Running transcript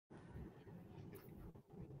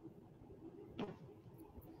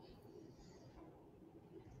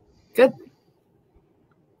Good.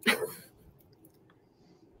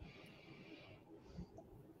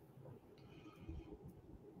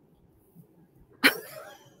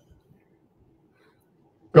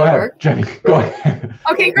 Go ahead, Jenny. Go ahead.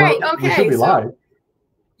 Okay, great. Okay, we should be live.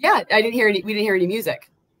 Yeah, I didn't hear any. We didn't hear any music.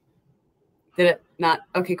 Did it not?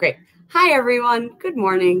 Okay, great. Hi, everyone. Good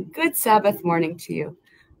morning. Good Sabbath morning to you.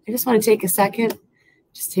 I just want to take a second.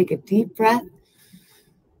 Just take a deep breath.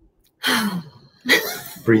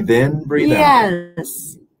 Breathe in, breathe out.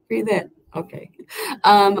 Yes, breathe in. Okay.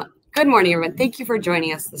 Good morning, everyone. Thank you for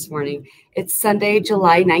joining us this morning. It's Sunday,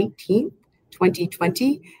 July 19th,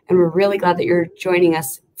 2020, and we're really glad that you're joining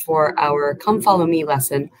us for our Come Follow Me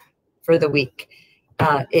lesson for the week.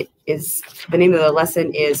 The name of the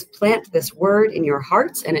lesson is Plant This Word in Your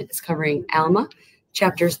Hearts, and it's covering Alma,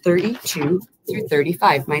 chapters 32 through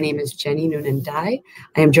 35. My name is Jenny Noonan Dye.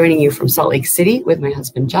 I am joining you from Salt Lake City with my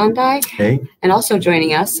husband, John Dye. Hey. And also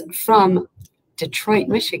joining us from Detroit,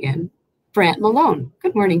 Michigan, Brandt Malone.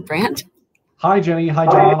 Good morning, Brandt. Hi, Jenny. Hi,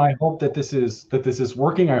 John. I hope that this is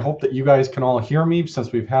working. I hope that you guys can all hear me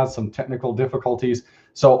since we've had some technical difficulties.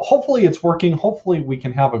 So hopefully it's working. Hopefully we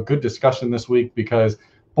can have a good discussion this week because,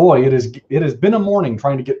 boy, it has been a morning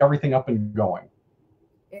trying to get everything up and going.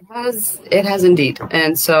 It has indeed.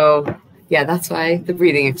 And so, yeah, that's why the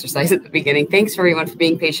breathing exercise at the beginning. Thanks for everyone for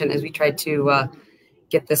being patient as we tried to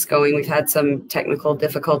get this going. We've had some technical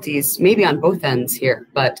difficulties, maybe on both ends here,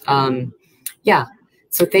 but yeah.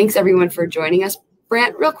 So thanks everyone for joining us.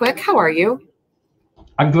 Brandt, real quick, how are you?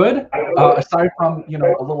 I'm good. Aside from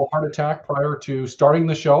a little heart attack prior to starting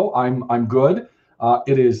the show, I'm good.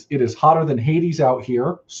 It is hotter than Hades out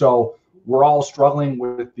here, so we're all struggling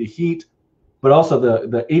with the heat, but also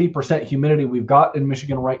the 80% humidity we've got in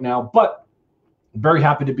Michigan right now. But I'm very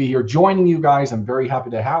happy to be here joining you guys. I'm very happy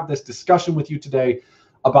to have this discussion with you today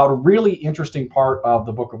about a really interesting part of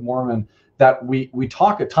the Book of Mormon that we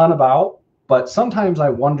talk a ton about, but sometimes I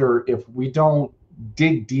wonder if we don't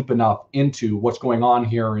dig deep enough into what's going on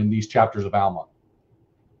here in these chapters of Alma.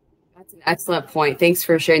 That's an excellent point. Thanks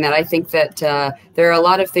for sharing that. I think that there are a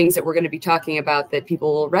lot of things that we're going to be talking about that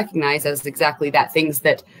people will recognize as exactly that, things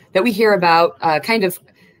that we hear about I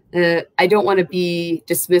don't want to be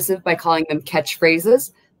dismissive by calling them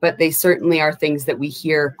catchphrases, but they certainly are things that we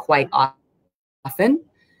hear quite often.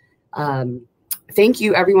 Thank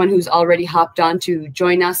you, everyone who's already hopped on to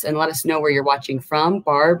join us and let us know where you're watching from.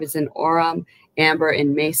 Barb is in Orem, Amber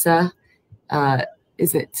in Mesa.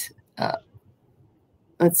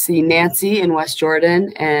 Let's see, Nancy in West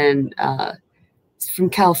Jordan, and from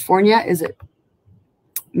California, is it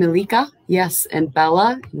Malika? Yes, and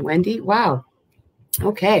Bella and Wendy. Wow.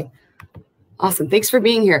 Okay. Awesome. Thanks for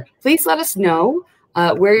being here. Please let us know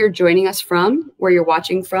where you're joining us from, where you're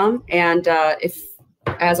watching from, and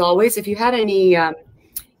as always, if you had any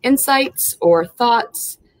insights or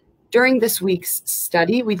thoughts during this week's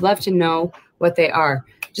study, we'd love to know what they are.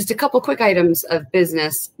 Just a couple quick items of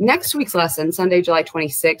business. Next week's lesson, Sunday, July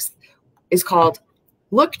 26th, is called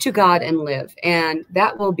Look to God and Live. And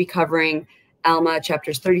that will be covering Alma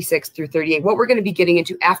chapters 36 through 38. What we're going to be getting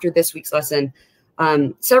into after this week's lesson,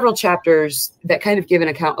 several chapters that kind of give an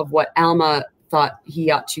account of what Alma thought he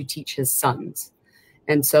ought to teach his sons.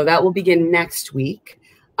 And so that will begin next week.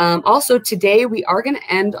 Also today we are going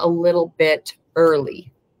to end a little bit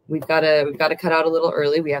early. We've got to cut out a little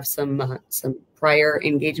early. We have some prior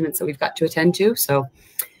engagements that we've got to attend to. So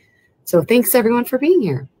thanks everyone for being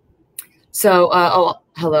here. So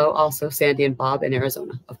hello also Sandy and Bob in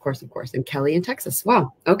Arizona, of course, and Kelly in Texas.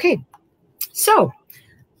 Wow. Okay. So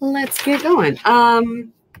let's get going.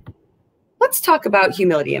 Let's talk about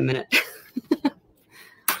humility a minute.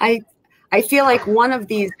 I feel like one of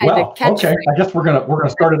these kind of catchphrases. Okay, I guess we're gonna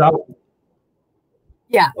start it out.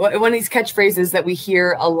 Yeah, one of these catchphrases that we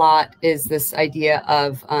hear a lot is this idea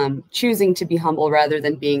of choosing to be humble rather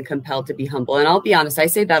than being compelled to be humble. And I'll be honest, I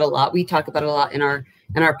say that a lot. We talk about it a lot in our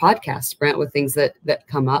podcast, Brandt, with things that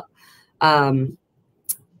come up. And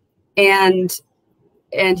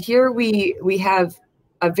here we have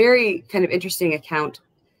a very kind of interesting account.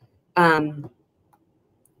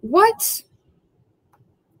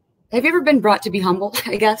 Have you ever been brought to be humble,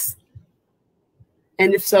 I guess?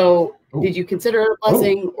 And if so, did you consider it a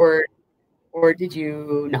blessing or did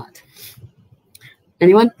you not?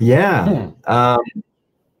 Anyone? Yeah.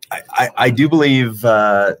 I do believe,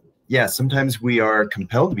 sometimes we are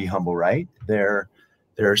compelled to be humble, right? There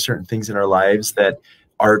are certain things in our lives that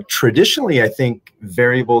are traditionally, I think,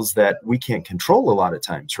 variables that we can't control a lot of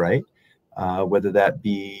times, right? Whether that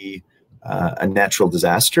be a natural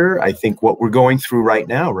disaster. I think what we're going through right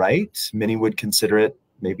now, right? Many would consider it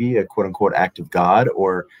maybe a quote unquote act of God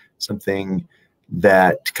or something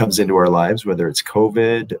that comes into our lives, whether it's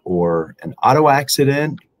COVID or an auto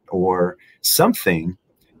accident or something,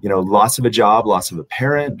 you know, loss of a job, loss of a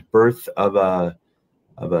parent, birth of a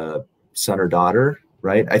son or daughter,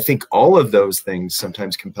 right? I think all of those things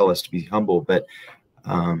sometimes compel us to be humble. But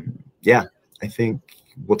yeah, I think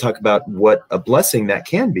we'll talk about what a blessing that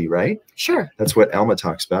can be, right? Sure. That's what Alma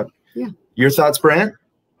talks about. Yeah. Your thoughts, Brandt?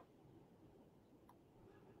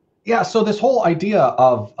 Yeah, so this whole idea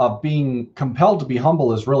of being compelled to be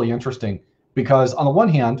humble is really interesting, because on the one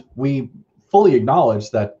hand, we fully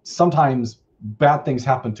acknowledge that sometimes bad things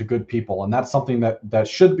happen to good people, and that's something that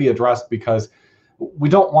should be addressed, because we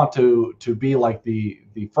don't want to be like the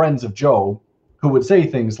friends of Job, who would say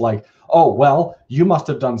things like, oh, well, you must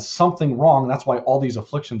have done something wrong, that's why all these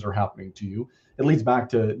afflictions are happening to you. It leads back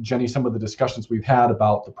to, Jenny, some of the discussions we've had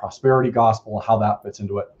about the prosperity gospel, how that fits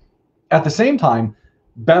into it. At the same time,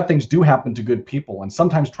 bad things do happen to good people, and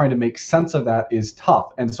sometimes trying to make sense of that is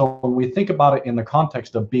tough. And so when we think about it in the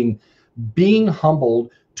context of being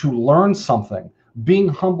humbled to learn something, being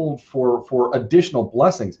humbled for additional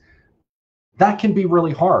blessings, that can be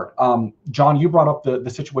really hard. John, you brought up the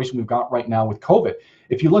situation we've got right now with COVID.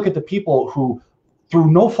 If you look at the people who,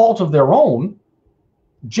 through no fault of their own,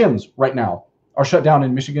 gyms right now are shut down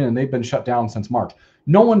in Michigan, and they've been shut down since March.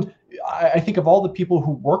 No one, I think of all the people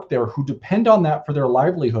who work there who depend on that for their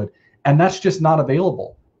livelihood, and that's just not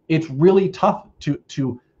available. It's really tough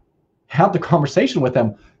to have the conversation with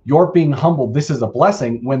them. You're being humbled, this is a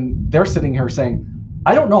blessing, when they're sitting here saying,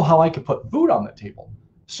 I don't know how I could put food on the table.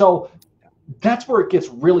 So that's where it gets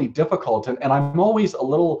really difficult. And I'm always a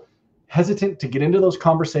little hesitant to get into those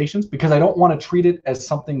conversations, because I don't want to treat it as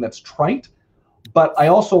something that's trite, but I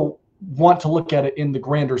also want to look at it in the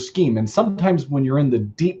grander scheme. And sometimes when you're in the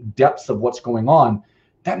deep depths of what's going on,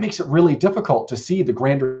 that makes it really difficult to see the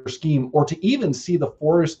grander scheme, or to even see the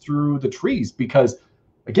forest through the trees. Because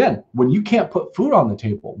again, when you can't put food on the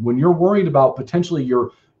table, when you're worried about potentially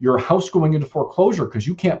your house going into foreclosure because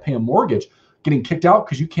you can't pay a mortgage, getting kicked out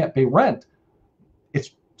because you can't pay rent, it's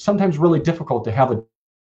sometimes really difficult to have a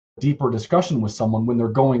deeper discussion with someone when they're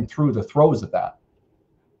going through the throes of that.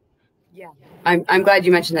 Yeah, I'm glad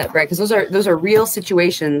you mentioned that, Brett, because those are real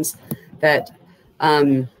situations that,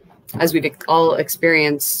 as we've all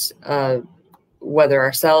experienced, whether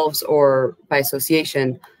ourselves or by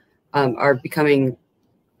association, are becoming,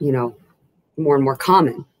 you know, more and more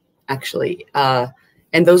common, actually.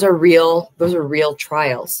 And those are real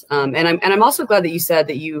trials. And I'm also glad that you said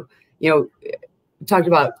that you talked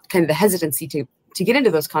about kind of the hesitancy to get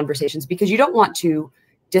into those conversations, because you don't want to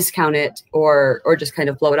discount it or just kind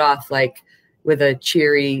of blow it off like with a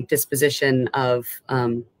cheery disposition of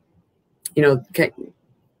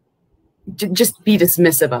just be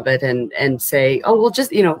dismissive of it and say, oh, well,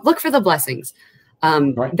 just look for the blessings.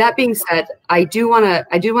 Right. That being said, I do want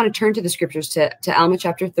to turn to the scriptures to Alma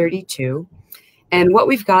chapter 32. And what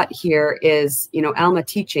we've got here is, Alma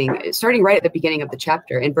teaching, starting right at the beginning of the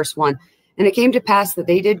chapter in verse 1. And it came to pass that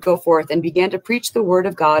they did go forth and began to preach the word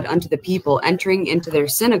of God unto the people, entering into their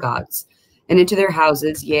synagogues and into their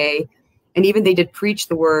houses, yea, and even they did preach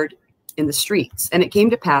the word in the streets. And it came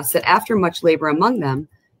to pass that after much labor among them,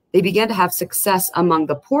 they began to have success among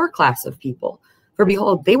the poor class of people. For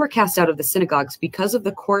behold, they were cast out of the synagogues because of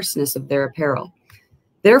the coarseness of their apparel.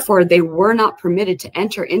 Therefore, they were not permitted to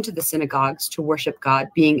enter into the synagogues to worship God,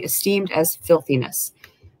 being esteemed as filthiness.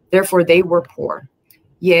 Therefore, they were poor.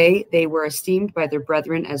 Yea, they were esteemed by their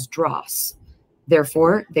brethren as dross.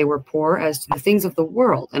 Therefore, they were poor as to the things of the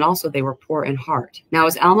world, and also they were poor in heart. Now,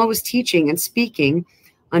 as Alma was teaching and speaking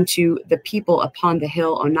unto the people upon the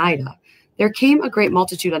hill Onidah, there came a great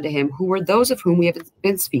multitude unto him, who were those of whom we have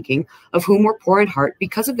been speaking, of whom were poor in heart,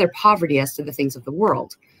 because of their poverty as to the things of the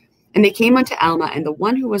world. And they came unto Alma, and the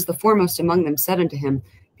one who was the foremost among them said unto him,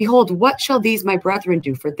 Behold, what shall these my brethren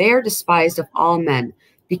do? For they are despised of all men,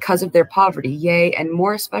 because of their poverty, yea, and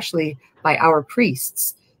more especially by our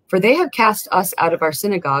priests. For they have cast us out of our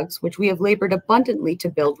synagogues, which we have labored abundantly to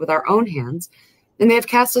build with our own hands, and they have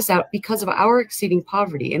cast us out because of our exceeding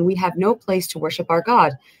poverty, and we have no place to worship our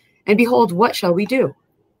God. And behold, what shall we do?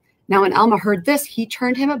 Now when Alma heard this, he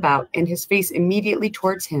turned him about, and his face immediately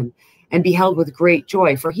towards him, and beheld with great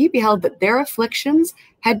joy, for he beheld that their afflictions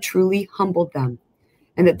had truly humbled them,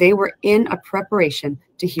 and that they were in a preparation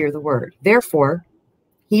to hear the word. Therefore,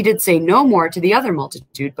 he did say no more to the other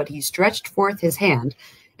multitude, but he stretched forth his hand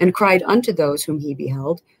and cried unto those whom he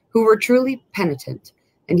beheld, who were truly penitent.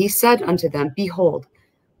 And he said unto them, Behold,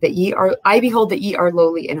 I behold that ye are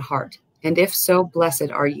lowly in heart, and if so, blessed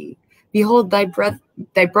are ye. Behold, thy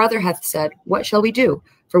brother hath said, What shall we do?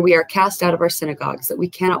 For we are cast out of our synagogues, that we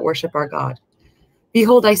cannot worship our God.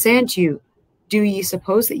 Behold, I say unto you, do ye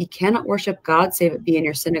suppose that ye cannot worship God, save it be in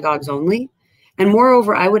your synagogues only? And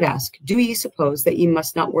moreover, I would ask, do ye suppose that ye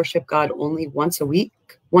must not worship God only once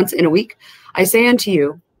in a week? I say unto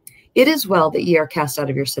you, it is well that ye are cast out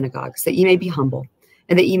of your synagogues, that ye may be humble,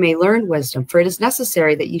 and that ye may learn wisdom. For it is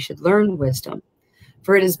necessary that ye should learn wisdom.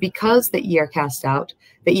 For it is because that ye are cast out,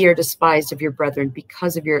 that ye are despised of your brethren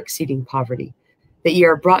because of your exceeding poverty, that ye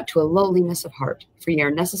are brought to a lowliness of heart, for ye are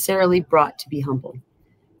necessarily brought to be humble.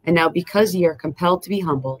 And now because ye are compelled to be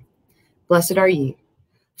humble, blessed are ye.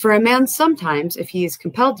 For a man sometimes, if he is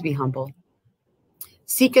compelled to be humble,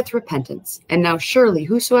 seeketh repentance. And now surely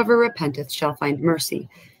whosoever repenteth shall find mercy.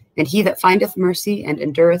 And he that findeth mercy and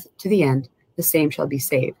endureth to the end, the same shall be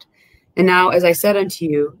saved. And now, as I said unto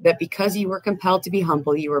you, that because ye were compelled to be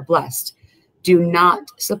humble, ye were blessed. Do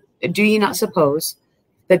ye not suppose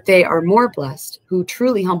that they are more blessed who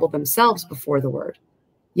truly humble themselves before the word?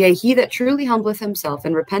 Yea, he that truly humbleth himself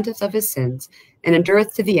and repenteth of his sins and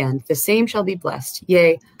endureth to the end, the same shall be blessed,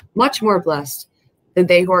 yea, much more blessed than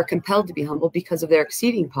they who are compelled to be humble because of their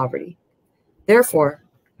exceeding poverty. Therefore,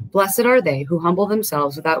 blessed are they who humble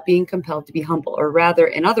themselves without being compelled to be humble, or rather,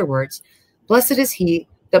 in other words, blessed is he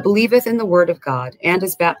that believeth in the word of God and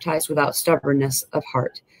is baptized without stubbornness of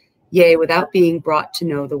heart, yea, without being brought to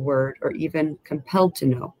know the word or even compelled to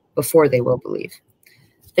know before they will believe.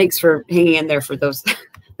 Thanks for hanging in there for those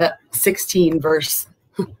that 16 verse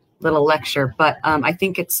little lecture, but I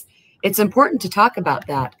think it's important to talk about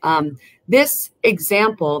that. This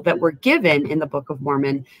example that we're given in the Book of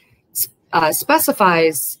Mormon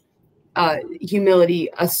specifies humility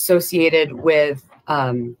associated with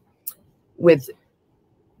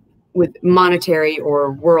monetary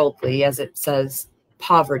or worldly, as it says,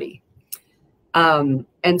 poverty.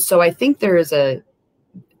 And so I think there's a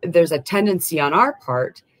tendency on our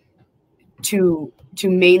part to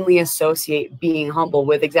mainly associate being humble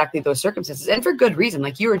with exactly those circumstances, and for good reason.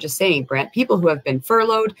 Like you were just saying, Brandt, people who have been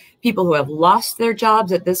furloughed, people who have lost their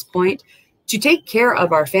jobs at this point, to take care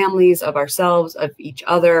of our families, of ourselves, of each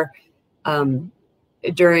other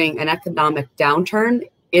during an economic downturn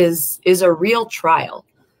is a real trial.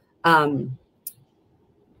 I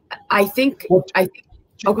think. Well, oh,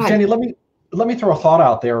 go ahead. Jenny, let me throw a thought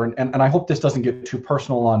out there, and I hope this doesn't get too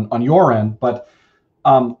personal on your end, but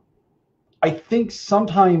I think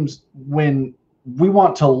sometimes when we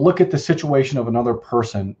want to look at the situation of another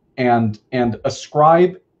person and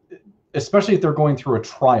ascribe, especially if they're going through a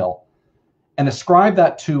trial, and ascribe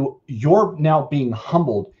that to you're now being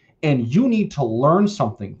humbled and you need to learn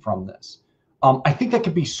something from this, I think that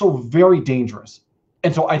could be so very dangerous.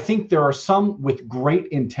 And so I think there are some with great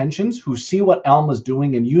intentions who see what Alma's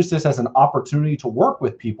doing and use this as an opportunity to work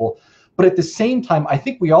with people. But at the same time, I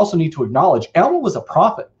think we also need to acknowledge Alma was a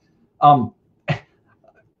prophet.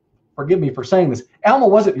 Forgive me for saying this. Alma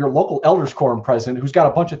wasn't your local elders quorum president who's got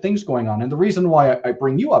a bunch of things going on. And the reason why I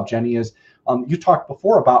bring you up, Jenny, is you talked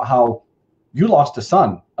before about how you lost a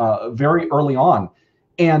son very early on.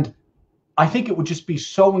 And I think it would just be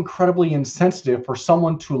so incredibly insensitive for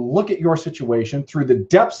someone to look at your situation through the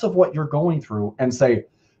depths of what you're going through and say,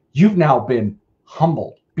 you've now been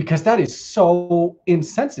humbled, because that is so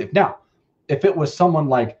insensitive. Now, if it was someone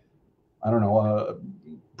like, I don't know,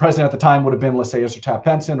 president at the time would have been, let's say, Ezra Taft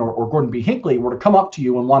Benson or Gordon B. Hinckley, were to come up to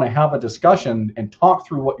you and want to have a discussion and talk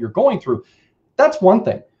through what you're going through, that's one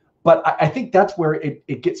thing. But I think that's where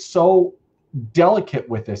it gets so delicate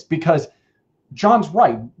with this, because John's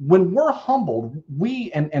right. When we're humbled, we,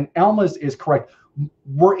 and Alma is correct,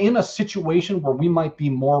 we're in a situation where we might be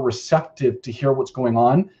more receptive to hear what's going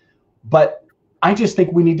on. But I just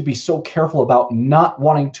think we need to be so careful about not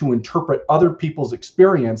wanting to interpret other people's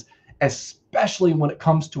experience, especially when it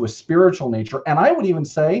comes to a spiritual nature. And I would even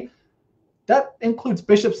say that includes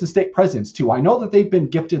bishops and stake presidents too. I know that they've been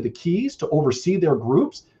gifted the keys to oversee their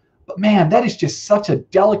groups, but man, that is just such a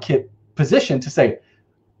delicate position to say,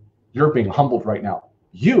 you're being humbled right now.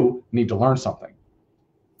 You need to learn something.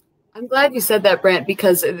 I'm glad you said that, Brandt,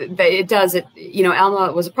 because it does.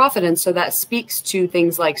 Alma was a prophet, and so that speaks to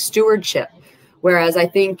things like stewardship. Whereas I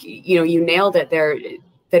think, you nailed it there,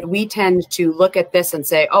 that we tend to look at this and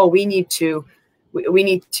say, oh, we need to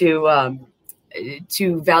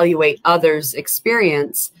evaluate others'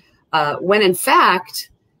 experience, when in fact,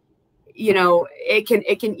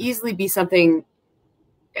 it can easily be something.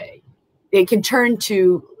 It can turn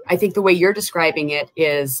to, I think the way you're describing it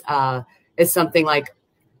is something like,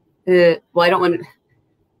 I don't want to,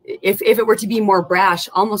 if it were to be more brash,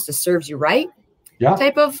 almost a serves you right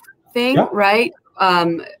type of thing, right?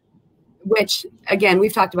 Which again,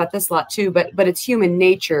 we've talked about this a lot too, but it's human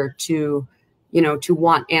nature to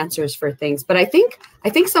want answers for things. But I think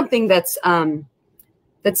something that's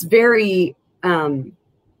very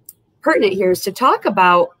pertinent here is to talk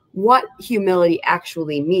about what humility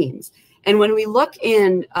actually means. And when we look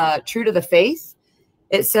in True to the Faith,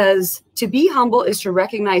 it says, to be humble is to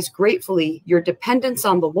recognize gratefully your dependence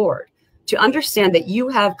on the Lord, to understand that you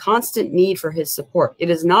have constant need for his support. It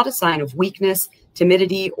is not a sign of weakness,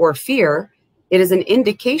 timidity, or fear. It is an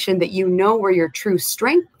indication that you know where your true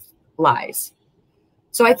strength lies.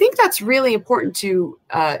 So I think that's really important to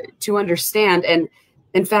understand. And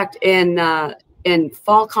in fact, in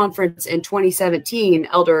fall conference in 2017,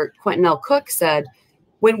 Elder Quentin L. Cook said,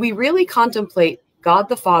 when we really contemplate God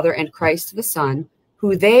the Father and Christ the Son,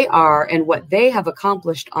 who they are and what they have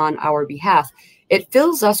accomplished on our behalf, it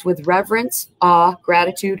fills us with reverence, awe,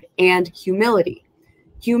 gratitude, and humility.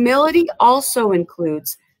 Humility also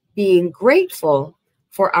includes being grateful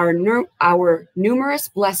for our numerous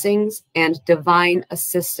blessings and divine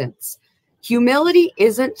assistance. Humility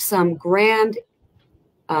isn't some grand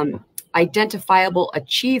identifiable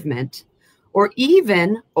achievement or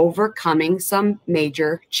even overcoming some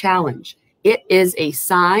major challenge. It is a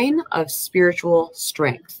sign of spiritual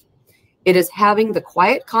strength. It is having the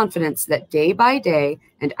quiet confidence that day by day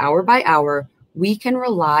and hour by hour, we can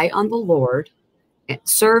rely on the Lord, and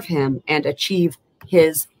serve him, and achieve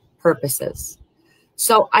his purposes.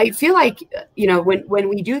 So I feel like, when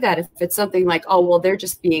we do that, if it's something like, oh, well, they're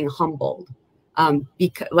just being humbled.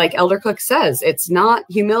 Because, like Elder Cook says, it's not,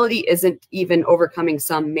 humility isn't even overcoming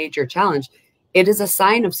some major challenge. It is a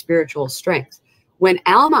sign of spiritual strength. When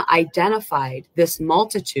Alma identified this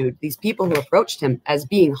multitude, these people who approached him, as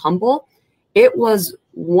being humble, it was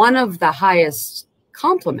one of the highest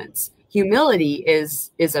compliments. Humility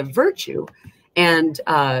is a virtue. And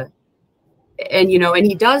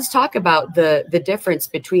he does talk about the difference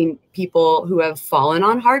between people who have fallen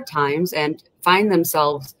on hard times and find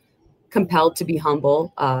themselves compelled to be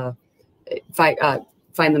humble,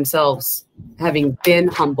 find themselves having been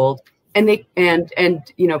humbled, and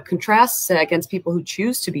contrasts against people who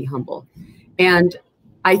choose to be humble. And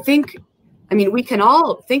we can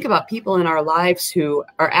all think about people in our lives who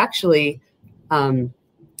are actually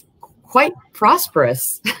quite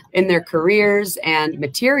prosperous in their careers and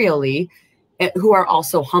materially, who are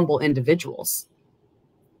also humble individuals.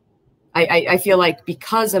 I feel like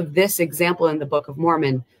because of this example in the Book of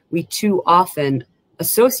Mormon, we too often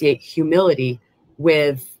associate humility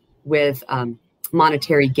with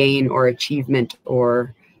monetary gain or achievement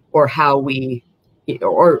or how we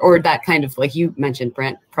or that kind of, like you mentioned,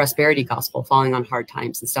 Brandt, prosperity gospel, falling on hard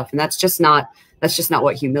times and stuff. And that's just not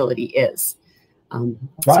what humility is. I'm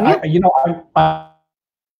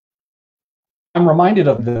reminded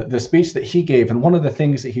of the speech that he gave, and one of the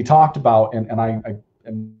things that he talked about, and I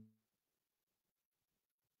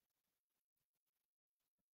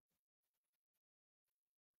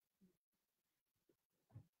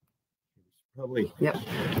Probably. Yep.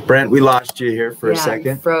 Brandt, we lost you here for a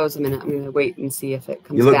second. It froze a minute. I'm going to wait and see if it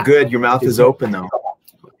comes back. You look good. Your mouth is open, though.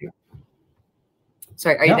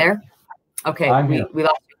 Sorry, are you there? Okay, we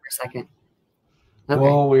lost you for a second. Okay.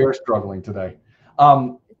 Well, we are struggling today.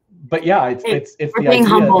 But yeah, it's the idea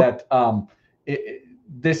humble. That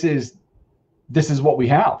this is what we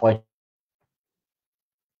have. Like,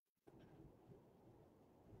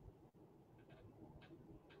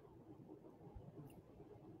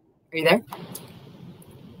 are you there?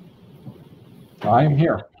 I'm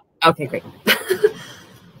here. Okay, great.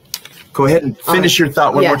 Go ahead and finish your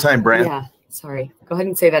thought one more time, Brandt. Yeah, sorry. Go ahead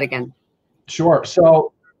and say that again. Sure.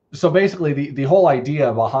 So basically, the whole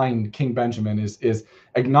idea behind King Benjamin is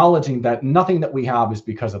acknowledging that nothing that we have is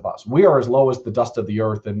because of us. We are as low as the dust of the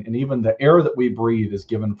earth, and even the air that we breathe is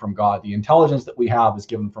given from God. The intelligence that we have is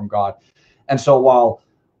given from God. And so while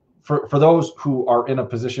for those who are in a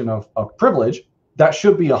position of privilege, that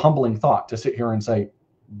should be a humbling thought to sit here and say,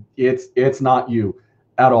 it's not you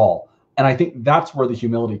at all. And I think that's where the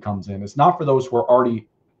humility comes in. It's not for those who are already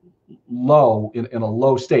low in a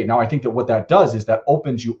low state. Now, I think that what that does is that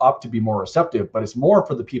opens you up to be more receptive, but it's more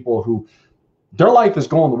for the people who their life is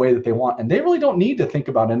going the way that they want, and they really don't need to think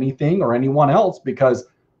about anything or anyone else because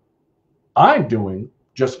I'm doing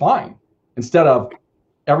just fine, instead of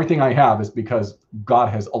everything I have is because God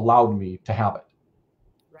has allowed me to have it.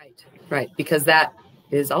 Right. Because that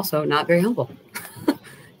is also not very humble.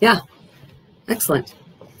 Yeah. Excellent.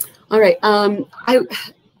 All right.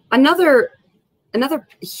 Another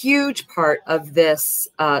huge part of this,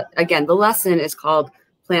 again, the lesson is called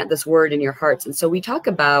Plant This Word in Your Hearts. And so we talk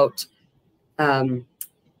about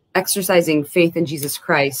exercising faith in Jesus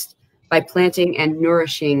Christ by planting and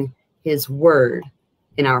nourishing his word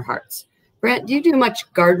in our hearts. Brandt, do you do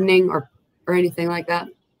much gardening or anything like that?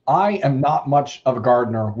 I am not much of a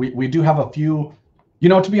gardener. We do have a few You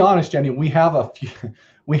know, to be honest, Jenny, we have a few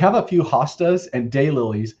hostas and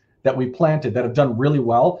daylilies that we planted that have done really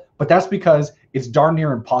well, but that's because it's darn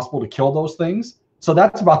near impossible to kill those things. So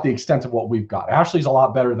that's about the extent of what we've got. Ashley's a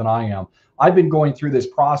lot better than I am. I've been going through this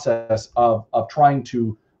process of trying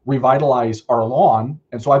to revitalize our lawn.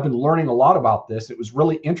 And so I've been learning a lot about this. It was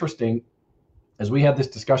really interesting as we had this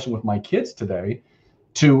discussion with my kids today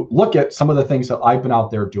to look at some of the things that I've been out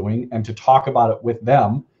there doing and to talk about it with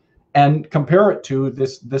them and compare it to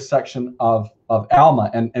this section of Alma.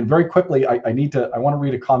 And very quickly, I want to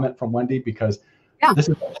read a comment from Wendy because this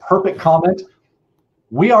is a perfect comment.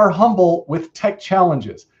 We are humble with tech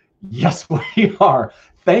challenges. Yes, we are.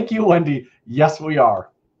 Thank you, Wendy. Yes, we are.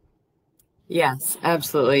 Yes,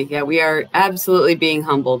 absolutely. Yeah, we are absolutely being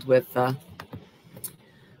humbled with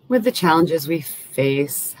the challenges we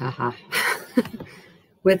face.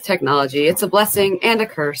 With technology. It's a blessing and a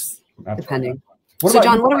curse, depending. So,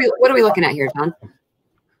 John, what are we looking at here, John?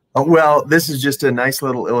 Well, this is just a nice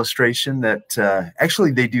little illustration that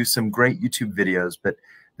actually they do some great YouTube videos, but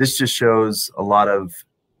this just shows a lot of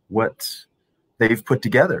what they've put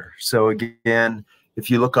together. So again,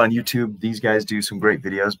 if you look on YouTube, these guys do some great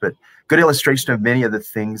videos, but good illustration of many of the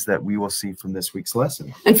things that we will see from this week's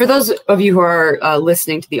lesson. And for those of you who are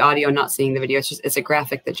listening to the audio, not seeing the video, it's a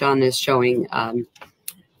graphic that John is showing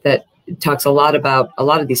that talks a lot about a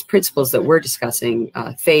lot of these principles that we're discussing,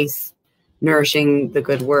 faith, nourishing the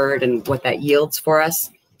good word, and what that yields for us.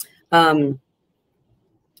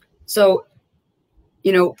 So,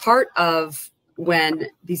 you know, part of when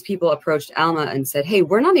these people approached Alma and said, hey,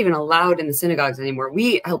 we're not even allowed in the synagogues anymore.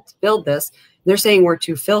 We helped build this. They're saying we're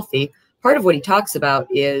too filthy. Part of what he talks about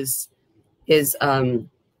is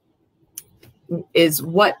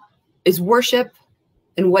what is worship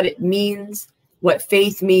and what it means, what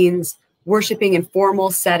faith means, worshiping in formal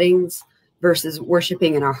settings versus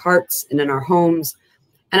worshiping in our hearts and in our homes.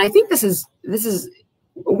 And I think this is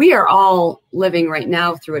we are all living right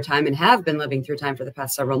now through a time and have been living through a time for the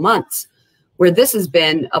past several months where this has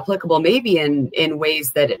been applicable maybe in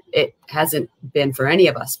ways that it hasn't been for any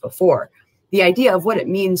of us before. The idea of what it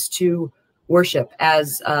means to worship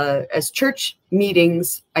as church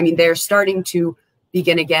meetings, I mean, they're starting to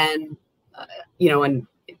begin again, you know, in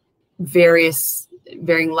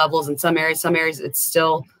varying levels in some areas it's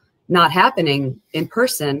still not happening in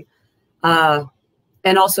person.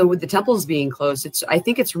 And also with the temples being closed, I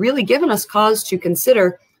think it's really given us cause to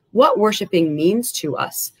consider what worshiping means to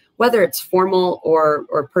us, whether it's formal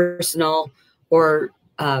or personal or,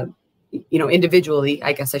 you know, individually,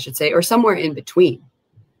 I guess I should say, or somewhere in between.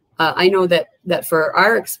 I know that for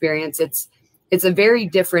our experience, it's a very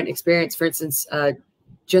different experience. For instance,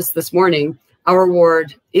 just this morning, our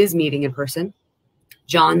ward is meeting in person.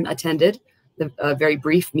 John attended a very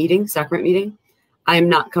brief meeting, sacrament meeting. I'm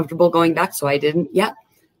not comfortable going back, so I didn't yet.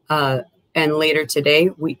 And later today,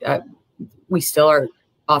 we still are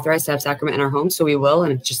authorized to have sacrament in our home, so we will,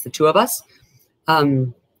 and it's just the two of us.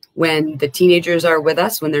 When the teenagers are with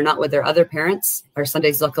us, when they're not with their other parents, our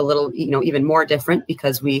Sundays look a little, you know, even more different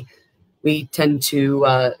because we tend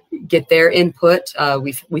to get their input.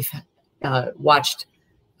 We've watched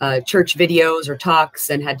church videos or talks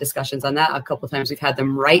and had discussions on that. A couple of times we've had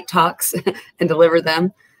them write talks and deliver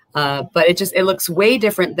them. But it looks way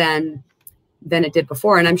different than it did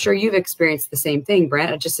before. And I'm sure you've experienced the same thing,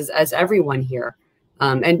 Brandt, just as everyone here.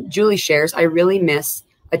 And Julie shares, I really miss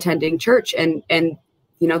attending church. And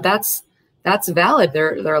you know, that's valid.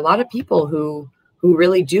 There are a lot of people who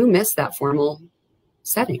really do miss that formal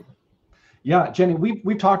setting. Yeah, Jenny,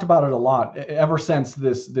 we've talked about it a lot ever since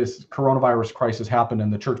this coronavirus crisis happened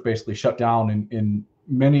and the church basically shut down in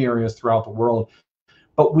many areas throughout the world.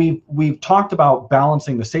 But we've talked about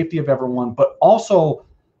balancing the safety of everyone, but also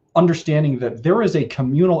understanding that there is a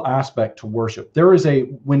communal aspect to worship. There is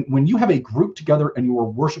when you have a group together and you are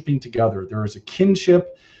worshiping together, there is a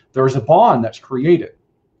kinship, there is a bond that's created.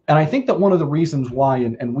 And I think that one of the reasons why,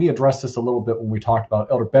 and we addressed this a little bit when we talked about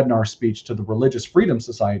Elder Bednar's speech to the Religious Freedom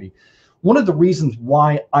Society, one of the reasons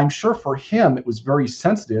why I'm sure for him it was very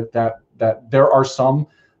sensitive that there are some,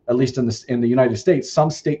 at least in the United States,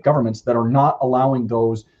 some state governments that are not allowing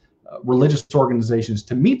those religious organizations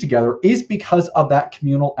to meet together is because of that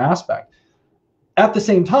communal aspect. At the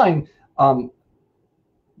same time,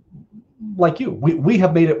 like you, we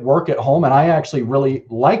have made it work at home, and I actually really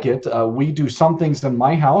like it. We do some things in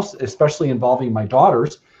my house, especially involving my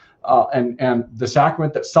daughters, and the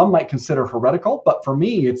sacrament that some might consider heretical, but for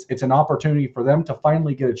me, it's an opportunity for them to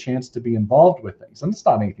finally get a chance to be involved with things. And it's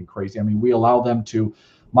not anything crazy. I mean, we allow them to.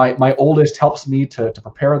 My oldest helps me to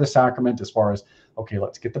prepare the sacrament as far as, okay,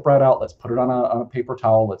 let's get the bread out, let's put it on a paper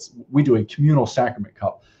towel, we do a communal sacrament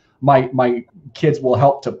cup. my kids will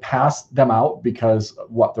help to pass them out because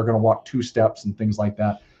what they're going to walk 2 steps and things like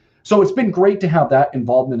that. So it's been great to have that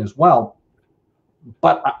involvement as well.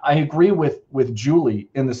 But I agree with Julie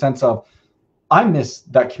in the sense of I miss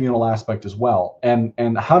that communal aspect as well.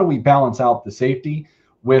 And how do we balance out the safety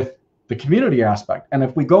with the community aspect? And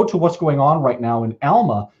if we go to what's going on right now in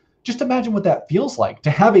Alma, just imagine what that feels like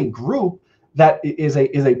to have a group that is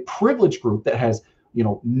a privileged group that has, you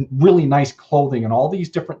know, really nice clothing and all these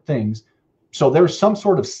different things. So there's some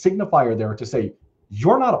sort of signifier there to say,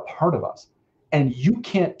 you're not a part of us and you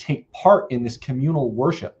can't take part in this communal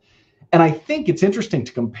worship. And I think it's interesting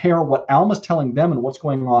to compare what Alma's telling them and what's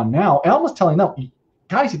going on now. Alma's telling them,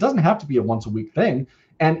 guys, it doesn't have to be a once a week thing,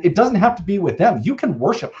 and it doesn't have to be with them. You can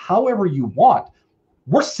worship however you want.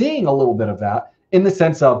 We're seeing a little bit of that in the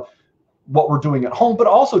sense of what we're doing at home, but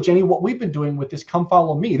also, Jenny, what we've been doing with this Come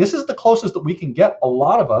Follow Me. This is the closest that we can get, a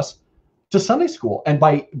lot of us, to Sunday school. And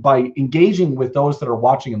by engaging with those that are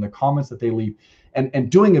watching in the comments that they leave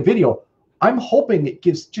and doing a video, I'm hoping it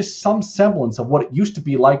gives just some semblance of what it used to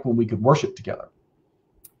be like when we could worship together.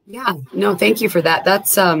 Yeah, no, thank you for that.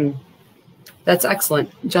 That's excellent.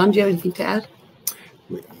 John, do you have anything to add?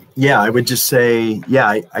 Yeah, I would just say,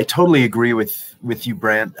 yeah, I totally agree with you,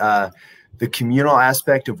 Brandt. The communal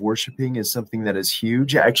aspect of worshiping is something that is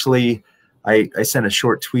huge. Actually, I sent a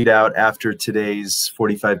short tweet out after today's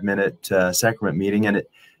 45-minute sacrament meeting, and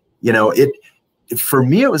for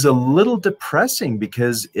me, it was a little depressing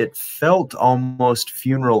because it felt almost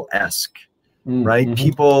funeral-esque, right? Mm-hmm.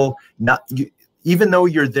 People, even though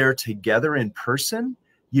you're there together in person,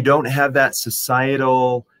 you don't have that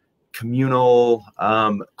societal, communal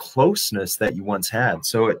closeness that you once had.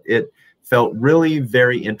 So it felt really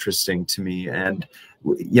very interesting to me. And,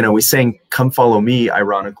 you know, we sang Come Follow Me,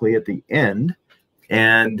 ironically, at the end,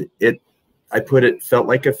 and it felt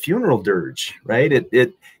like a funeral dirge, right?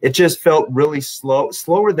 It just felt really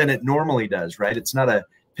slower than it normally does, right? It's not a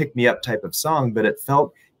pick-me-up type of song, but it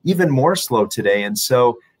felt even more slow today. And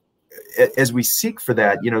so as we seek for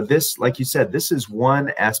that, you know, this, like you said, this is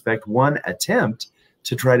one aspect, one attempt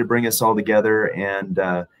to try to bring us all together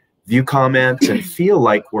and view comments and feel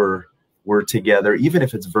like we're together, even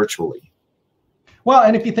if it's virtually. Well,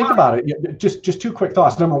 and if you think about it, just 2 quick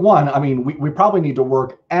thoughts. Number one, I mean, we probably need to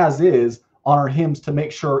work as is on our hymns to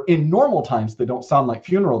make sure in normal times they don't sound like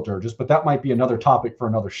funeral dirges, but that might be another topic for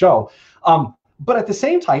another show. But at the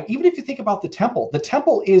same time, even if you think about the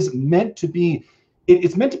temple is meant to be,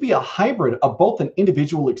 it's meant to be a hybrid of both an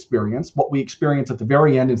individual experience, what we experience at the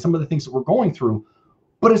very end and some of the things that we're going through,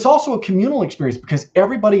 but it's also a communal experience because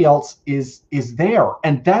everybody else is there.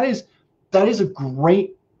 And that is a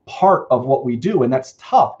great part of what we do, and that's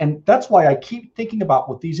tough. And that's why I keep thinking about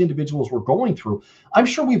what these individuals were going through. I'm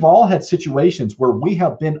sure we've all had situations where we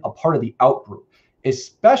have been a part of the out group,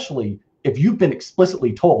 especially if you've been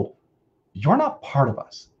explicitly told, you're not part of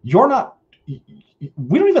us. You're not,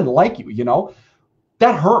 we don't even like you, you know?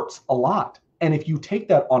 That hurts a lot. And if you take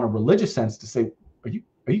that on a religious sense to say, are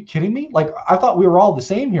you kidding me? Like, I thought we were all the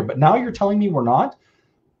same here, but now you're telling me we're not?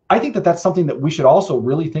 I think that that's something that we should also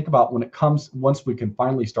really think about when it comes, once we can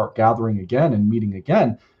finally start gathering again and meeting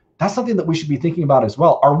again. That's something that we should be thinking about as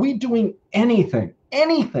well. Are we doing anything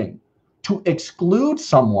to exclude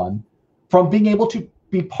someone from being able to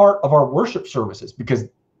be part of our worship services? Because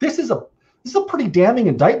this is a pretty damning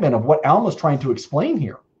indictment of what Alma's trying to explain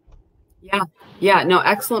here. Yeah, no,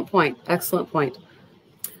 excellent point.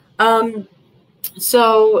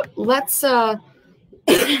 So let's,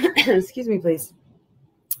 excuse me, please.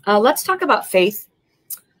 Let's talk about faith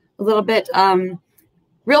a little bit.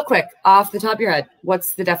 Real quick, off the top of your head,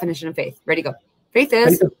 what's the definition of faith? Ready, go. Faith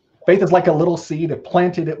is like a little seed. If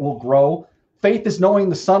planted, it will grow. Faith is knowing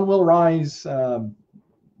the sun will rise.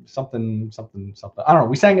 Something. I don't know.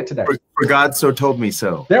 We sang it today. For God so told me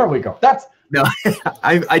so. There we go. No,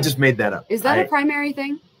 I just made that up. Is that a primary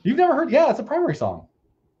thing? You've never heard? Yeah, it's a primary song.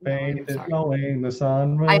 Faith is knowing the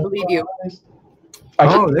sun will rise. I believe you.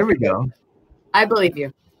 Oh, there we go. I believe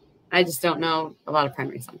you. I just don't know a lot of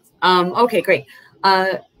primary songs. Okay, great.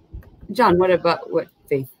 John, what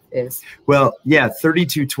faith is? Well, yeah,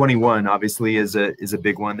 32:21 obviously is a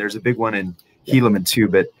big one. There's a big one in Helaman too,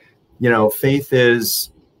 but you know, faith is,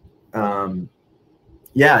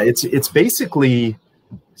 it's basically.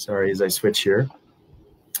 Sorry, as I switch here.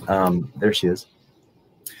 There she is.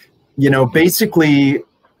 You know, basically,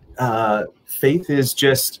 faith is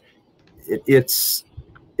just it's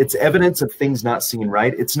evidence of things not seen,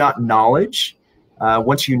 right? It's not knowledge.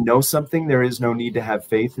 Once you know something, there is no need to have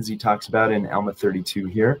faith, as he talks about in Alma 32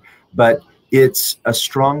 here. But it's a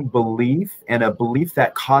strong belief, and a belief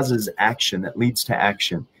that causes action, that leads to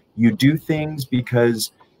action. You do things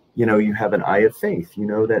because you know, you have an eye of faith. You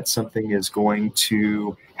know that something is going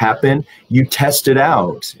to happen. You test it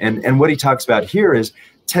out. And what he talks about here is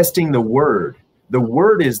testing the word. The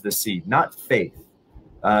word is the seed, not faith.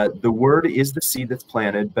 The word is the seed that's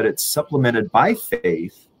planted, but it's supplemented by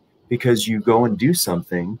faith, because you go and do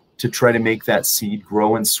something to try to make that seed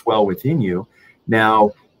grow and swell within you.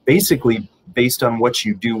 Now, basically, based on what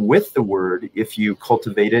you do with the word, if you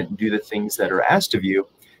cultivate it and do the things that are asked of you,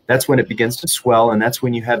 that's when it begins to swell, and that's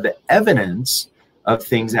when you have the evidence of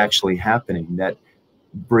things actually happening that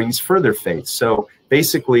brings further faith. So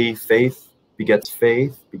basically, faith begets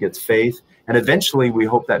faith, and eventually we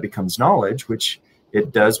hope that becomes knowledge, which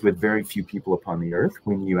it does with very few people upon the earth,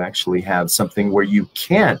 when you actually have something where you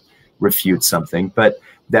can't refute something. But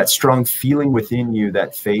that strong feeling within you,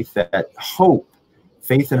 that faith, that hope,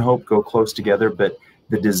 faith and hope go close together, but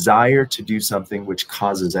the desire to do something which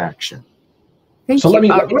causes action. So let me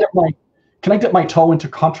can I dip my toe into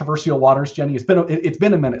controversial waters, Jenny? It's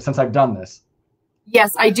been a minute since I've done this.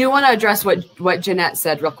 Yes, I do want to address what Jeanette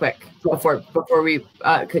said real quick before we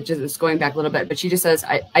could just going back a little bit. But she just says,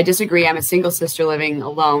 I disagree. I'm a single sister living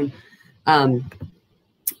alone. Going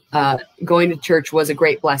to church was a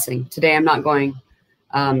great blessing. Today I'm not going.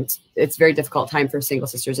 It's a very difficult time for single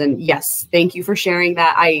sisters. And yes, thank you for sharing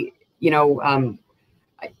that.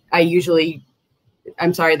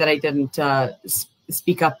 I'm sorry that I didn't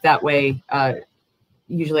speak up that way.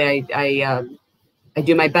 Usually I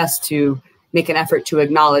do my best to make an effort to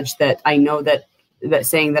acknowledge that I know that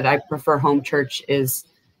saying that I prefer home church is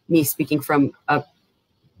me speaking from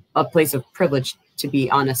a place of privilege, to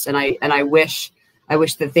be honest. And I wish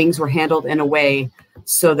that things were handled in a way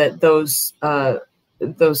so that those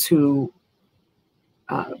who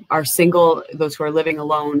are single, those who are living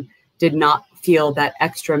alone, did not feel that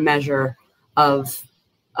extra measure of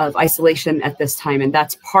isolation at this time. And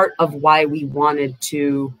that's part of why we wanted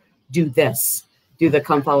to do the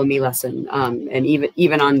Come Follow Me lesson. And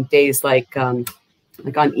even on days like on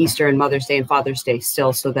Easter and Mother's Day and Father's Day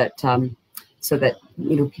still, so that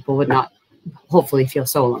people would not hopefully feel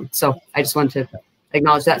so alone. So I just wanted to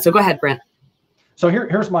acknowledge that. So go ahead, Brandt. So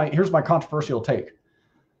here's my controversial take.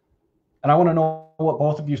 And I want to know what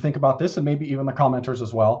both of you think about this, and maybe even the commenters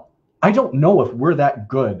as well. I don't know if we're that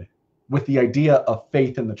good with the idea of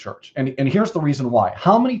faith in the church. And here's the reason why.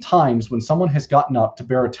 How many times when someone has gotten up to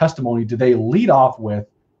bear a testimony do they lead off with,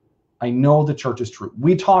 I know the church is true?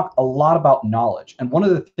 We talk a lot about knowledge. And one of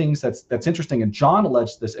the things that's interesting, and John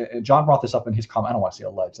alleged this, and John brought this up in his comment. I don't want to say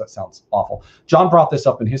alleged, that sounds awful. John brought this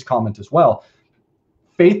up in his comment as well.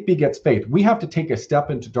 Faith begets faith. We have to take a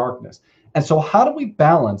step into darkness. And so how do we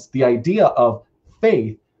balance the idea of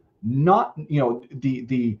faith, not,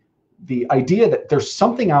 the idea that there's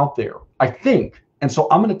something out there, I think, and so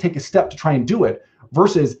I'm going to take a step to try and do it,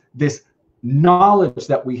 versus this knowledge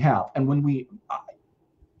that we have. And when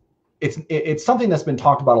it's something that's been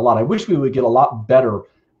talked about a lot. I wish we would get a lot better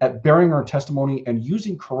at bearing our testimony and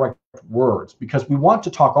using correct words, because we want to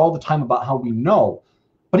talk all the time about how we know.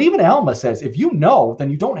 But even Alma says, if you know, then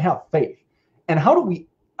you don't have faith. And how do we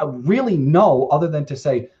really know, other than to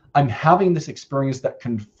say, I'm having this experience that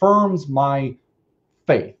confirms my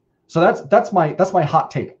faith? So that's my hot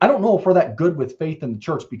take. I don't know if we're that good with faith in the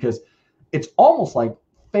church, because it's almost like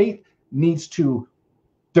faith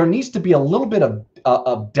there needs to be a little bit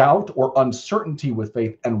of doubt or uncertainty with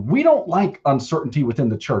faith. And we don't like uncertainty within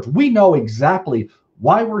the church. We know exactly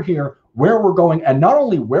why we're here, where we're going, and not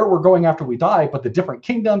only where we're going after we die, but the different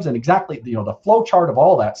kingdoms and exactly the flow chart of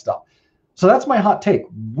all that stuff. So that's my hot take.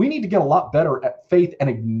 We need to get a lot better at faith and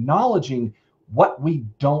acknowledging what we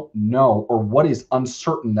don't know or what is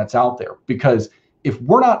uncertain that's out there. Because if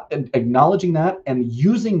we're not acknowledging that and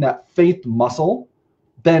using that faith muscle,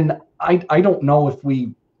 then I don't know if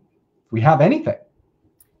we have anything.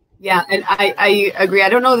 Yeah, and I agree. I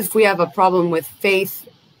don't know if we have a problem with faith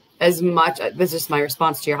as much. This is my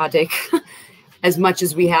response to your hot take. As much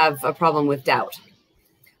as we have a problem with doubt.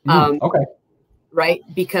 Okay. Right?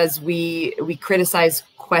 Because we criticize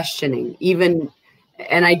questioning, even.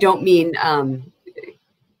 And I don't mean I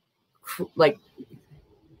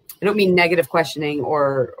don't mean negative questioning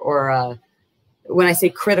or when I say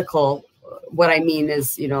critical, what I mean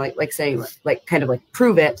is, like saying kind of like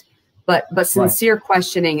prove it, but sincere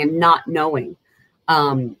questioning and not knowing.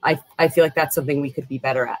 I feel like that's something we could be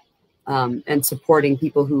better at, and supporting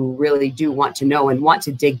people who really do want to know and want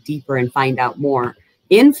to dig deeper and find out more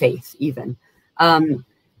in faith even.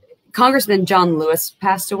 Congressman John Lewis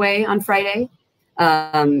passed away on Friday.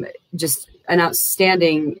 Just an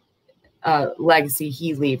outstanding legacy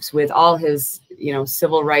he leaves with all his,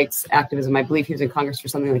 civil rights activism. I believe he was in Congress for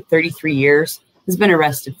something like 33 years. He's been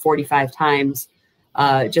arrested 45 times.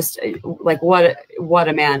 Just like what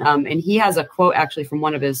a man. And he has a quote actually from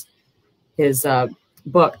one of his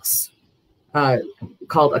books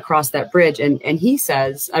called Across That Bridge. And he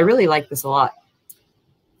says, I really like this a lot.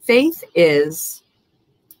 Faith is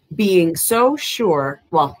being so sure.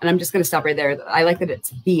 Well, and I'm just going to stop right there. I like that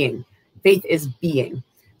it's being. Faith is being.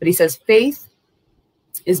 But he says, faith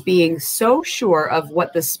is being so sure of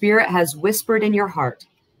what the Spirit has whispered in your heart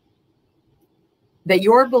that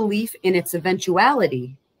your belief in its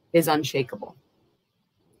eventuality is unshakable.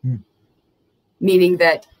 Meaning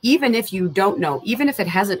that even if you don't know, even if it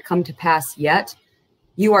hasn't come to pass yet,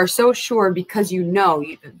 you are so sure because you know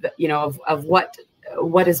of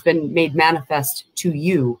what has been made manifest to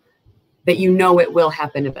you, that you know it will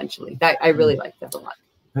happen eventually. That I really like that a lot.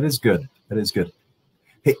 That is good. That is good.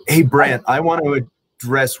 Hey, Brandt, I want to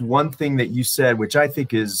address one thing that you said, which I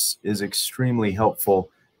think is extremely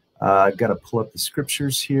helpful. I've got to pull up the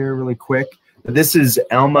scriptures here really quick. This is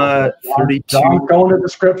Alma 32. I'm going to the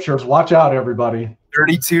scriptures. Watch out, everybody.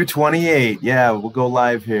 32:28. Yeah, we'll go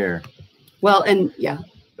live here. Well, and yeah,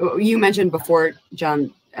 you mentioned before,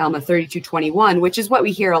 John, Alma 32:21, which is what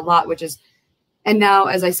we hear a lot, which is, and now,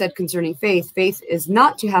 as I said concerning faith, faith is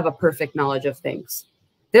not to have a perfect knowledge of things.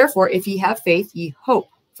 Therefore, if ye have faith, ye hope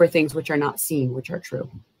for things which are not seen, which are true.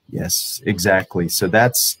 Yes, exactly. So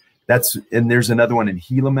that's, and there's another one in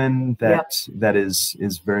Helaman that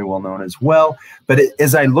is very well known as well. But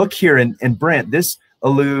as I look here, and Brandt, this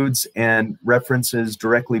alludes and references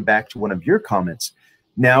directly back to one of your comments.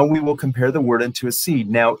 Now we will compare the word unto a seed.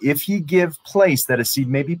 Now, if ye give place that a seed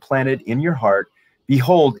may be planted in your heart,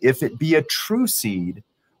 behold, if it be a true seed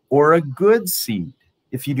or a good seed,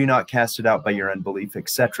 if you do not cast it out by your unbelief,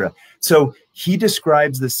 etc. So he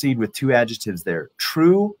describes the seed with two adjectives there,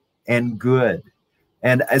 true and good.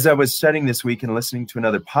 And as I was studying this week and listening to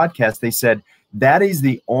another podcast, they said that is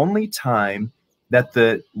the only time that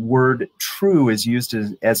the word true is used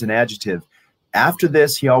as an adjective. After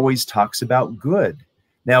this, he always talks about good.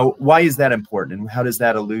 Now, why is that important? And how does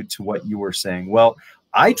that allude to what you were saying? Well,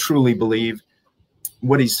 I truly believe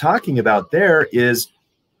what he's talking about there is,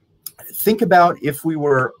 think about if we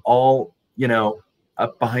were all,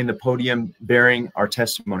 up behind the podium bearing our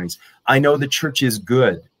testimonies. I know the church is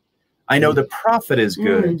good. I know the prophet is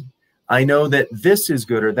good. I know that this is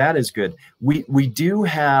good or that is good. We do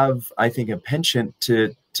have, I think, a penchant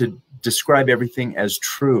to describe everything as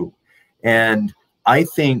true. And I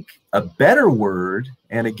think a better word,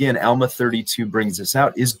 and again, Alma 32 brings this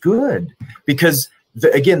out, is good. Because,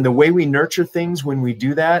 again, the way we nurture things, when we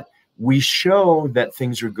do that, we show that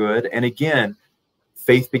things are good. And again,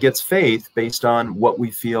 faith begets faith based on what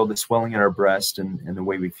we feel, the swelling in our breast, and the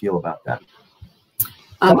way we feel about that.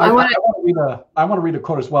 I want to read a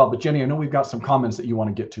quote as well, but Jenny, I know we've got some comments that you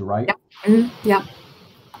want to get to, right? Yeah.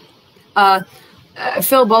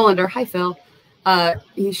 Phil Bollander, hi Phil.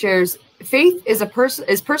 He shares, faith is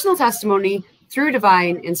personal testimony through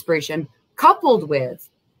divine inspiration, coupled with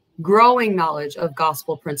growing knowledge of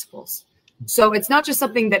gospel principles. So it's not just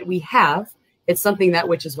something that we have; it's something that,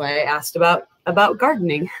 which is why I asked about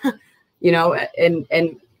gardening,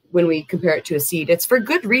 and when we compare it to a seed, it's for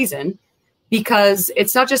good reason. Because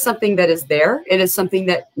it's not just something that is there, it is something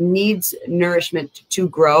that needs nourishment to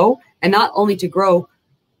grow, and not only to grow,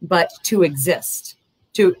 but to exist.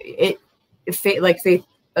 Like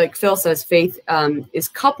Phil says, faith is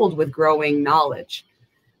coupled with growing knowledge.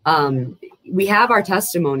 We have our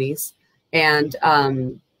testimonies, and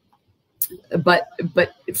but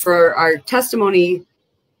for our testimony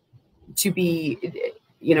to be,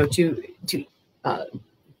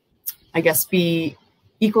 I guess, be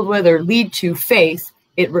equal with or lead to faith,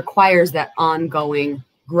 it requires that ongoing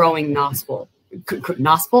growing gospel.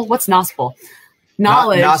 What's gospel?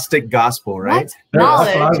 Knowledge. Gnostic gospel, right?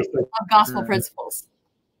 Knowledge of gospel principles.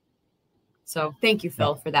 So thank you,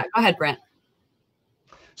 Phil, for that. Go ahead, Brandt.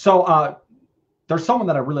 So there's someone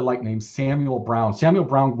that I really like named Samuel Brown. Samuel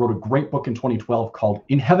Brown wrote a great book in 2012 called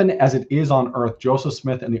In Heaven as It Is on Earth, Joseph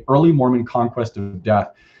Smith and the Early Mormon Conquest of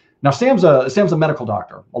Death. Now, Sam's a medical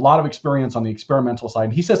doctor, a lot of experience on the experimental side.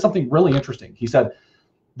 And he says something really interesting. He said,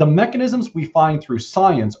 the mechanisms we find through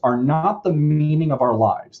science are not the meaning of our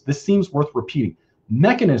lives. This seems worth repeating.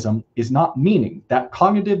 Mechanism is not meaning. That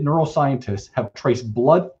cognitive neuroscientists have traced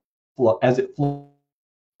blood flow as it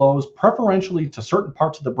flows preferentially to certain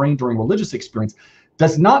parts of the brain during religious experience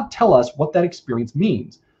does not tell us what that experience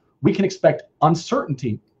means. We can expect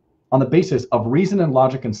uncertainty on the basis of reason and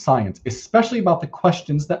logic and science, especially about the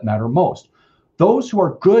questions that matter most. Those who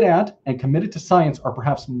are good at and committed to science are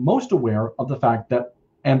perhaps most aware of the fact that,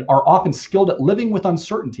 and are often skilled at living with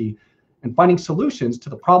uncertainty and finding solutions to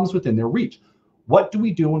the problems within their reach. What do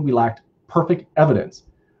we do when we lack perfect evidence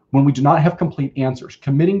when we do not have complete answers.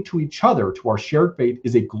 Committing to each other, to our shared faith,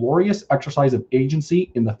 is a glorious exercise of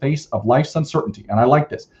agency in the face of life's uncertainty. And I like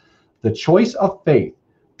this. The choice of faith,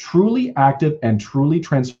 truly active and truly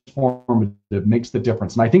transformative, makes the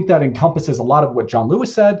difference. And I think that encompasses a lot of what John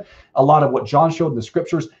Lewis said, a lot of what John showed in the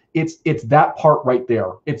scriptures. It's that part right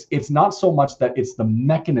there. It's not so much that it's the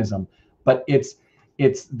mechanism, but it's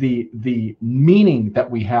the meaning that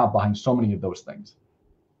we have behind so many of those things.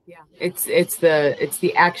 Yeah, it's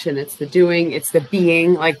the action, it's the doing, it's the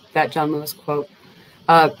being, like that John Lewis quote.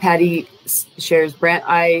 Patty shares, Brandt,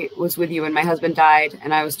 I was with you when my husband died,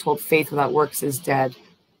 and I was told faith without works is dead.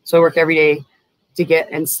 So I work every day to get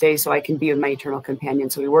and stay so I can be with my eternal companion.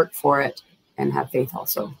 So we work for it and have faith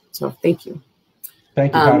also. So thank you.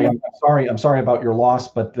 Thank you, Patty. I'm sorry about your loss,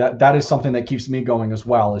 but that is something that keeps me going as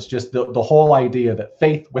well. It's just the whole idea that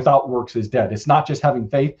faith without works is dead. It's not just having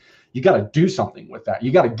faith. You got to do something with that.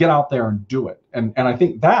 You got to get out there and do it. And I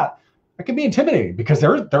think that can be intimidating because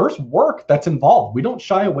there's work that's involved. We don't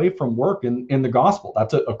shy away from work in the gospel.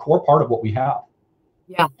 That's a core part of what we have.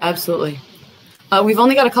 Yeah, absolutely. We've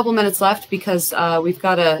only got a couple minutes left because we've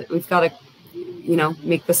got to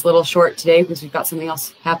make this a little short today because we've got something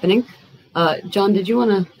else happening. John, did you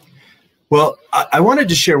want to? Well, I wanted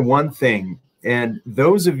to share one thing. And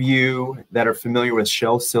those of you that are familiar with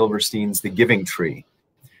Shel Silverstein's The Giving Tree,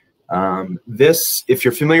 if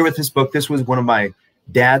you're familiar with this book, this was one of my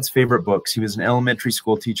dad's favorite books. He was an elementary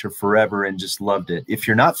school teacher forever and just loved it. If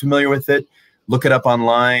you're not familiar with it, look it up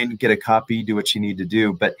online, get a copy, do what you need to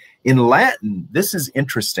do. But in Latin, this is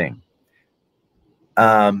interesting.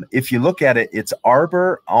 If you look at it, it's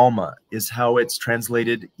Arbor Alma is how it's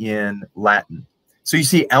translated in Latin. So you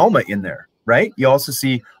see Alma in there, right? You also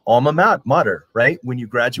see Alma Mater, right? When you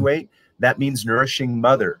graduate, that means nourishing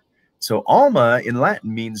mother. So Alma in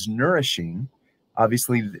Latin means nourishing.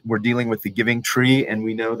 Obviously, we're dealing with the giving tree, and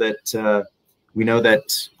we know that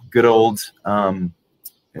good old.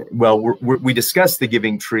 We discussed the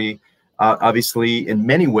giving tree, obviously, in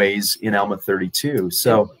many ways in Alma 32.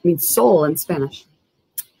 So it means soul in Spanish.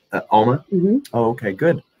 Alma? Mm-hmm. Oh, okay,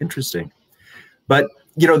 good. Interesting. But,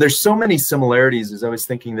 there's so many similarities, as I was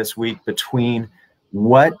thinking this week, between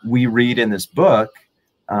what we read in this book,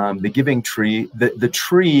 the giving tree, the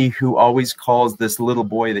tree who always calls this little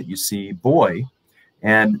boy that you see boy,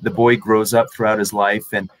 and the boy grows up throughout his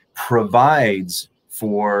life and provides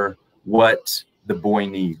for what the boy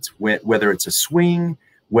needs, whether it's a swing,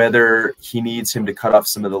 whether he needs him to cut off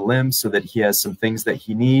some of the limbs so that he has some things that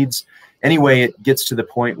he needs. Anyway, it gets to the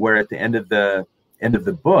point where at the end of the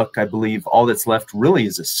book, I believe all that's left really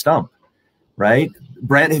is a stump, right?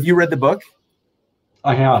 Brandt, have you read the book?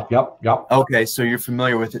 I have. Yep. Okay, so you're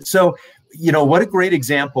familiar with it. So, what a great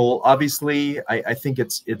example. Obviously, I think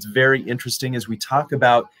it's very interesting as we talk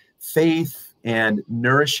about faith and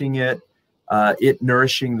nourishing it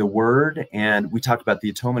nourishing the word, and we talk about the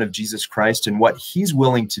atonement of Jesus Christ and what he's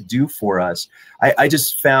willing to do for us. I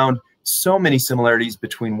just found so many similarities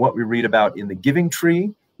between what we read about in the giving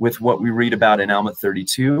tree with what we read about in Alma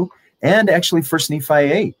 32 and actually 1 Nephi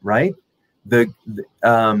 8, right?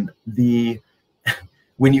 When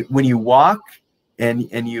you walk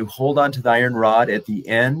and you hold on to the iron rod at the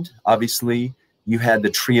end, obviously you had the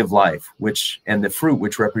tree of life, and the fruit,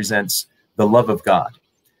 which represents the love of God.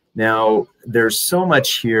 Now, there's so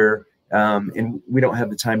much here, and we don't have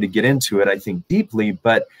the time to get into it, I think, deeply,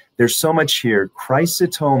 but there's so much here. Christ's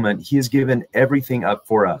atonement, he has given everything up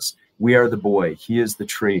for us. We are the boy. He is the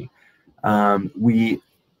tree. We,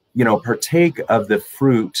 partake of the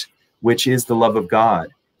fruit, which is the love of God.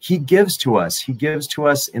 He gives to us. He gives to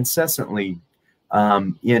us incessantly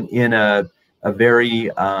in a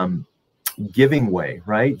very giving way,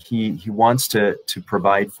 right? He wants to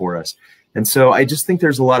provide for us. And so I just think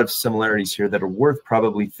there's a lot of similarities here that are worth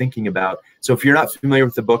probably thinking about. So if you're not familiar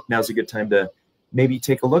with the book, now's a good time to maybe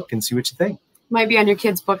take a look and see what you think. Might be on your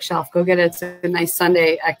kid's bookshelf. Go get it. It's a nice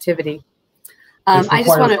Sunday activity. I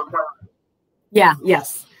just want to,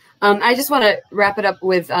 yes. I just want to wrap it up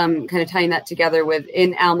with kind of tying that together with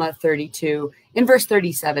in Alma 32. In verse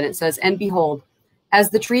 37, it says, "And behold, as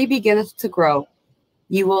the tree beginneth to grow,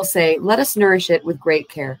 you will say, let us nourish it with great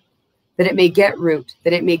care, that it may get root,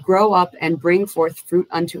 that it may grow up and bring forth fruit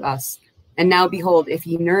unto us. And now behold, if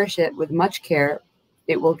ye nourish it with much care,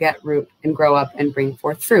 it will get root and grow up and bring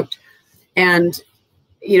forth fruit." And,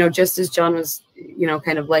 just as John was,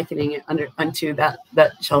 kind of likening it unto that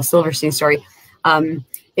Shel Silverstein story,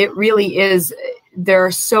 it really is, there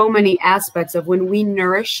are so many aspects of when we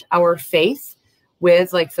nourish our faith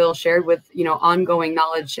with, like Phil shared, with, ongoing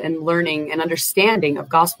knowledge and learning and understanding of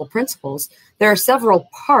gospel principles, there are several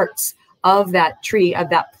parts of that tree, of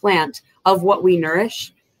that plant, of what we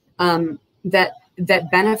nourish,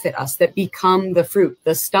 that benefit us, that become the fruit.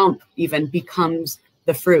 The stump even becomes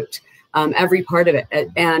the fruit, every part of it.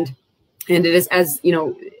 And it is, as you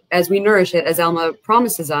know, as we nourish it, as Alma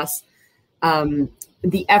promises us,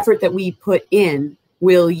 the effort that we put in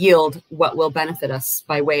will yield what will benefit us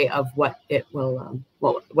by way of what it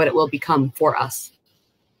will become for us.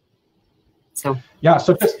 So yeah,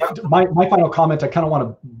 so just my final comment, I kind of want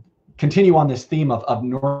to continue on this theme of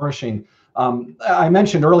nourishing. I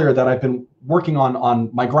mentioned earlier that I've been working on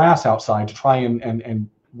my grass outside to try and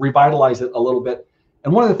revitalize it a little bit.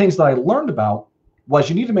 And one of the things that I learned about was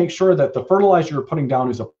you need to make sure that the fertilizer you're putting down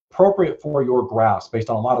is appropriate for your grass based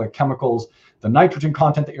on a lot of the chemicals, the nitrogen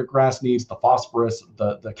content that your grass needs, the phosphorus,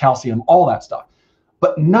 the calcium, all that stuff.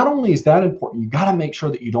 But not only is that important, you got to make sure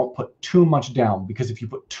that you don't put too much down, because if you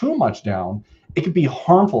put too much down, it could be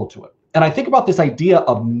harmful to it. And I think about this idea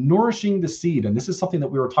of nourishing the seed, and this is something that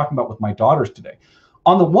we were talking about with my daughters today.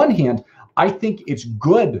 On the one hand, I think it's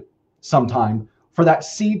good sometime for that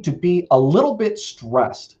seed to be a little bit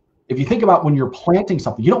stressed. If you think about when you're planting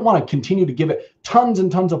something, you don't want to continue to give it tons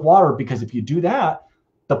and tons of water, because if you do that,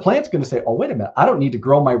 the plant's going to say, oh, wait a minute, I don't need to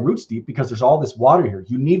grow my roots deep because there's all this water here.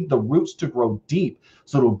 You need the roots to grow deep,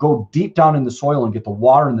 so it'll go deep down in the soil and get the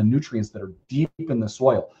water and the nutrients that are deep in the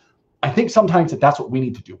soil. I think sometimes that's what we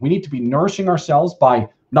need to do. We need to be nourishing ourselves by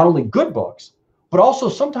not only good books, but also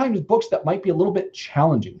sometimes books that might be a little bit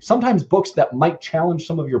challenging. Sometimes books that might challenge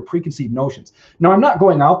some of your preconceived notions. Now, I'm not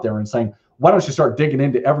going out there and saying, why don't you start digging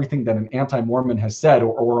into everything that an anti-Mormon has said,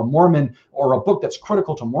 or a Mormon, or a book that's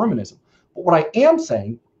critical to Mormonism. But what I am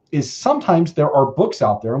saying is sometimes there are books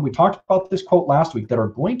out there, and we talked about this quote last week, that are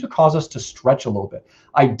going to cause us to stretch a little bit.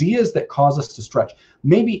 Ideas that cause us to stretch.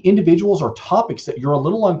 Maybe individuals or topics that you're a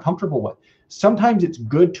little uncomfortable with. Sometimes it's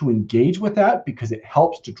good to engage with that because it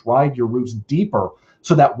helps to drive your roots deeper,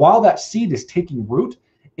 so that while that seed is taking root,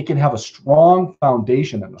 it can have a strong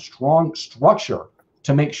foundation and a strong structure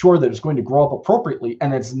to make sure that it's going to grow up appropriately,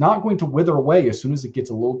 and it's not going to wither away as soon as it gets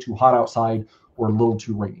a little too hot outside or a little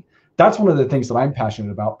too rainy. That's one of the things that I'm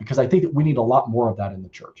passionate about, because I think that we need a lot more of that in the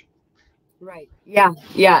church. Right. Yeah.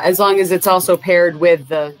 Yeah. As long as it's also paired with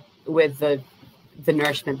the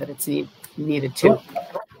nourishment that it's needed to. Sure.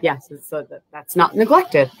 Yes. So that's not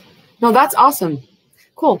neglected. No, that's awesome.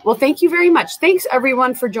 Cool. Well, thank you very much. Thanks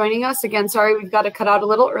everyone for joining us again. Sorry, we've got to cut out a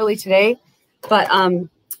little early today, but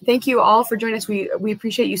thank you all for joining us. We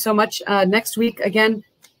appreciate you so much. Next week, again,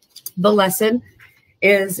 the lesson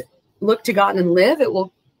is Look to God and Live. It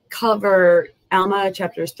will cover Alma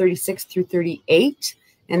chapters 36 through 38,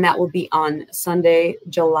 and that will be on Sunday,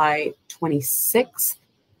 July 26th,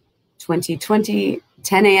 2020,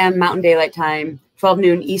 10 a.m. Mountain Daylight Time, 12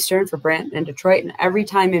 noon Eastern for Brandt and Detroit, and every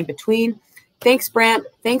time in between. Thanks, Brandt.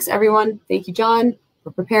 Thanks, everyone. Thank you, John,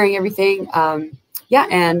 for preparing everything. Yeah,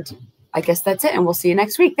 and I guess that's it, and we'll see you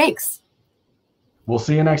next week. Thanks. We'll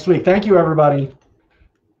see you next week. Thank you, everybody.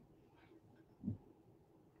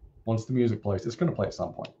 Once the music plays, it's going to play at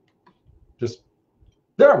some point.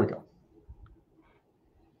 There we go.